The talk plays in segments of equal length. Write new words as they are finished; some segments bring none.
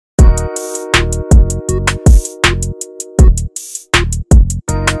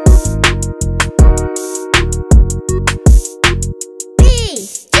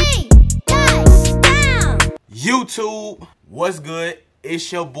YouTube, what's good?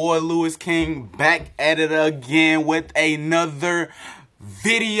 It's your boy Louis King back at it again with another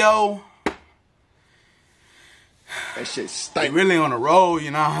video. That shit stank. Really on the road,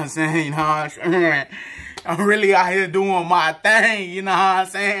 you know what I'm saying? You know what I'm saying? I'm really out here doing my thing, you know what I'm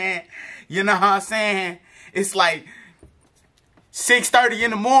saying? You know what I'm saying? It's like 6:30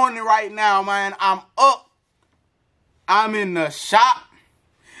 in the morning right now, man. I'm up. I'm in the shop.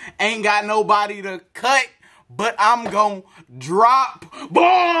 Ain't got nobody to cut, but I'm gonna drop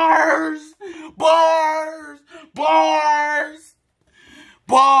bars, bars, bars,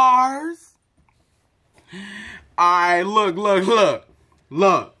 bars. Alright, look.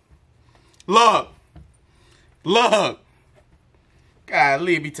 God,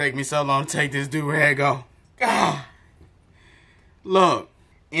 leave me take me so long to take this do-rag off. God. Look,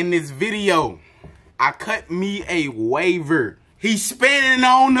 in this video, I cut me a waiver. He's spinning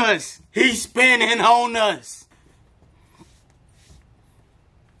on us. He's spinning on us.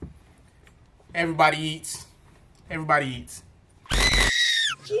 Everybody eats. Everybody eats.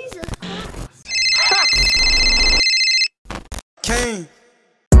 Jesus Christ. Kingg.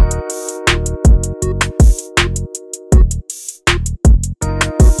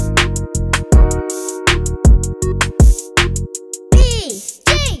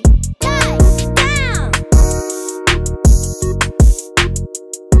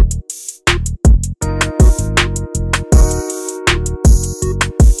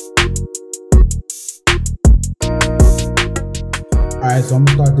 Alright, so I'm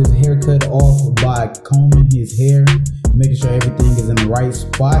gonna start this haircut off by combing his hair, making sure everything is in the right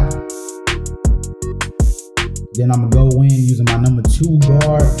spot. Then I'm gonna go in using my number 2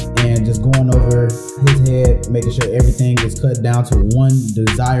 guard and just going over his head, making sure everything is cut down to one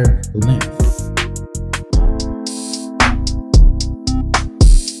desired length.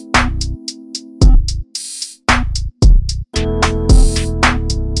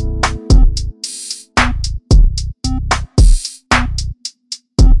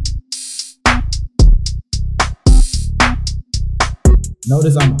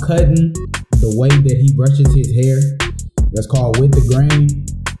 Notice I'm cutting the way that he brushes his hair. That's called with the grain.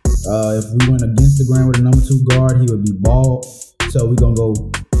 If we went against the grain with a number 2 guard, he would be bald. So we're gonna go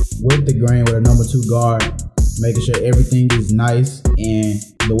with the grain with a number 2 guard, making sure everything is nice and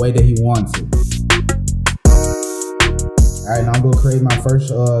the way that he wants it. Alright, now I'm gonna create my first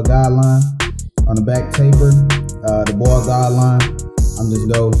guideline on the back taper, the ball guideline. I'm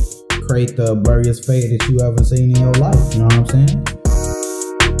just gonna create the blurriest fade that you ever seen in your life. You know what I'm saying?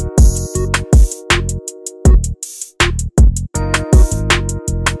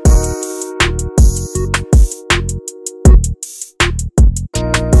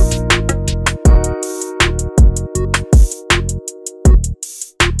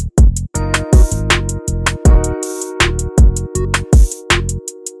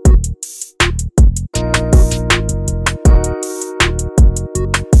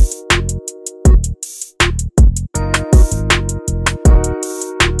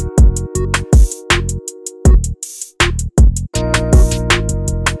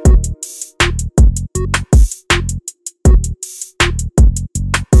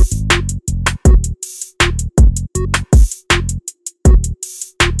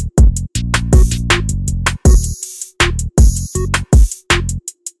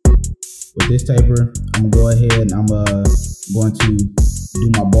 With this taper, I'm gonna go ahead and I'm going to do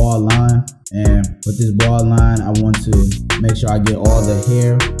my ball line. And with this ball line, I want to make sure I get all the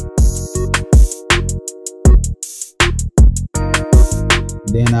hair.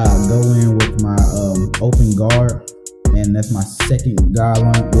 Then I go in with my open guard, and that's my second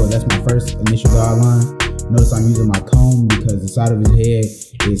guideline. Well, that's my first initial guideline. Notice I'm using my comb because the side of his head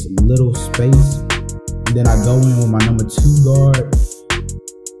is little space. And then I go in with my number 2 guard.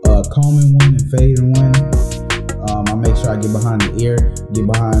 Combing one and fading one. I make sure I get behind the ear,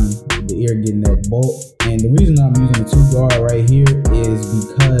 getting that bulk. And the reason I'm using the 2 guard right here is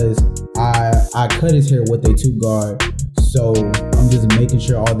because I cut his hair with a 2 guard. So I'm just making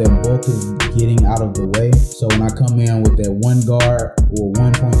sure all that bulk is getting out of the way. So when I come in with that 1 guard or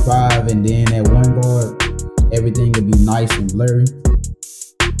 1.5 and then that 1 guard, everything will be nice and blurry.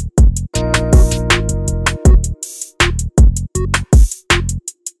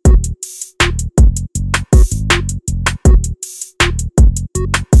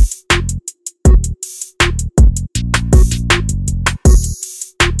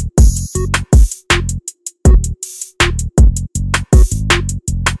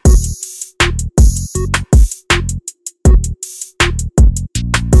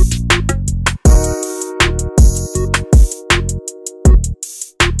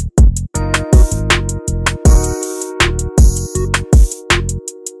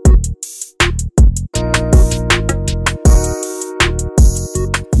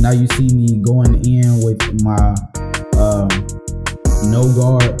 Now you see me going in with my no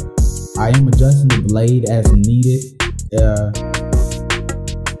guard. I am adjusting the blade as needed.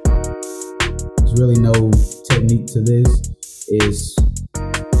 There's really no technique to this. It's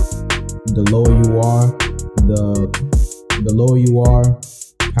the lower you are, the lower you are,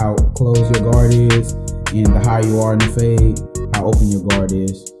 how close your guard is, and the higher you are in the fade, how open your guard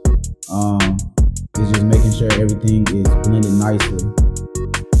is. It's just making sure everything is blended nicely.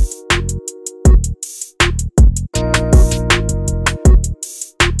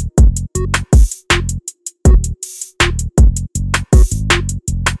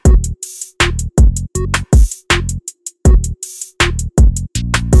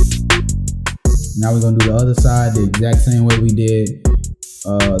 Now we're gonna do the other side the exact same way we did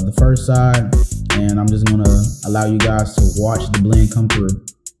the first side, and I'm just gonna allow you guys to watch the blend come through.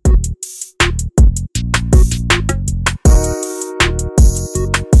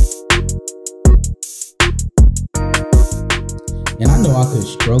 And I know I could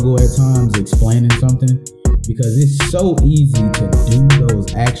struggle at times explaining something because it's so easy to do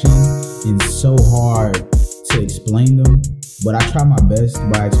those actions and so hard to explain them, but I try my best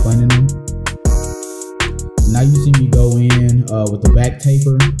by explaining them. Now you see me go in with the back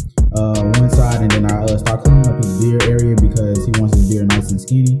taper one side, and then I start cleaning up his beard area because he wants his beard nice and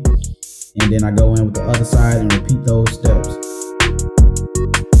skinny. And then I go in with the other side and repeat those steps.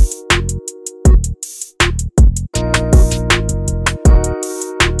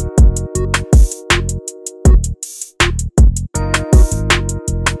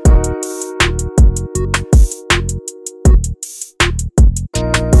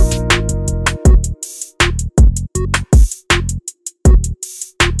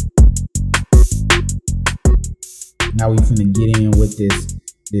 Now we finna get in with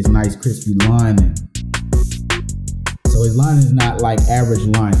this nice crispy lining. So his lining is not like average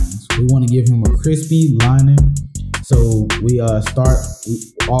linings. We want to give him a crispy lining. So we start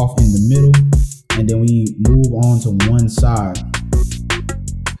off in the middle, and then we move on to one side.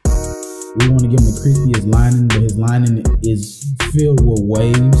 We want to give him the crispiest lining, but his lining is filled with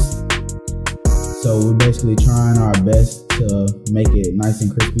waves. So we're basically trying our best to make it nice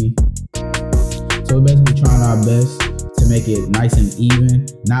and crispy. So we're basically trying our best to make it nice and even,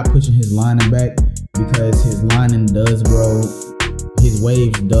 not pushing his lining back because his lining does grow, his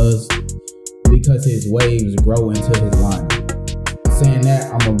waves grow into his lining. Saying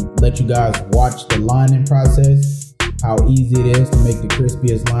that, I'm gonna let you guys watch the lining process, how easy it is to make the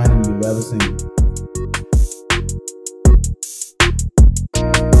crispiest lining you've ever seen.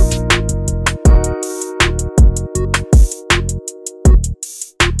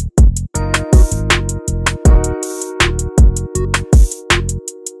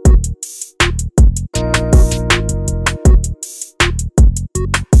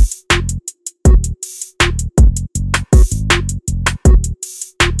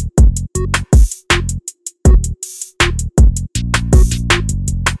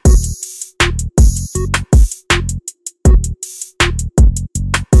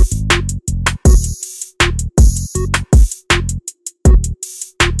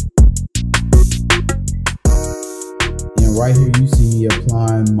 Right here you see me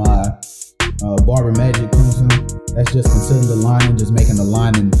applying my Barber Magic pencil. That's just concealing the lining, just making the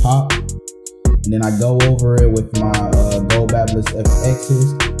lining pop. And then I go over it with my Gold Babyless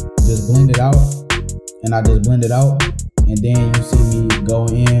FX's, just blend it out. And I just blend it out. And then you see me go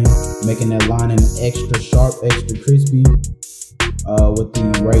in, making that lining extra sharp, extra crispy with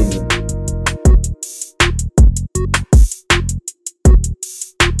the razor.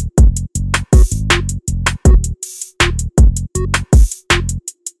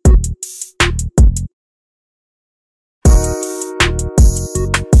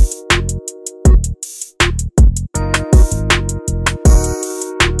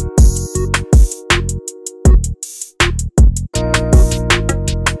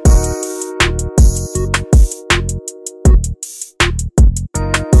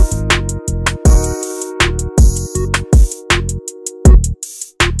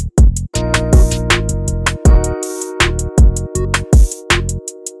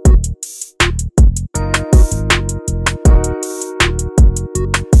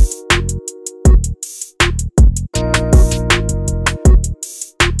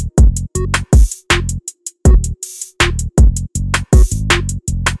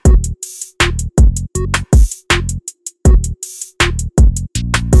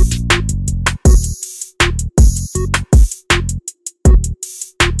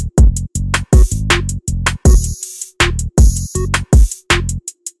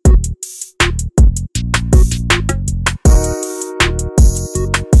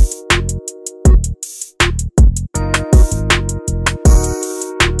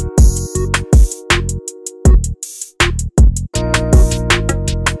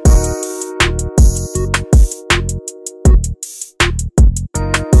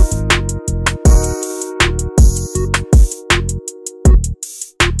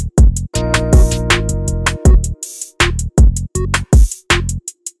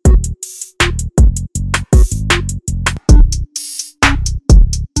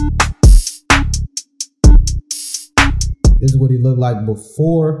 This is what he looked like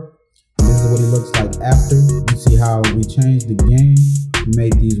before. This is what he looks like after. You see how we changed the game. We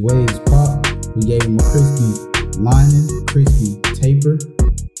made these waves pop. We gave him a crispy lining, crispy taper.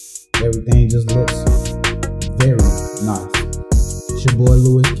 Everything just looks very nice. It's your boy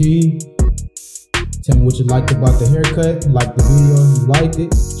Louis King. Tell me what you liked about the haircut. Like the video if you liked it.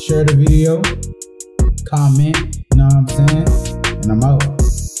 Share the video. Comment. You know what I'm saying? And I'm out.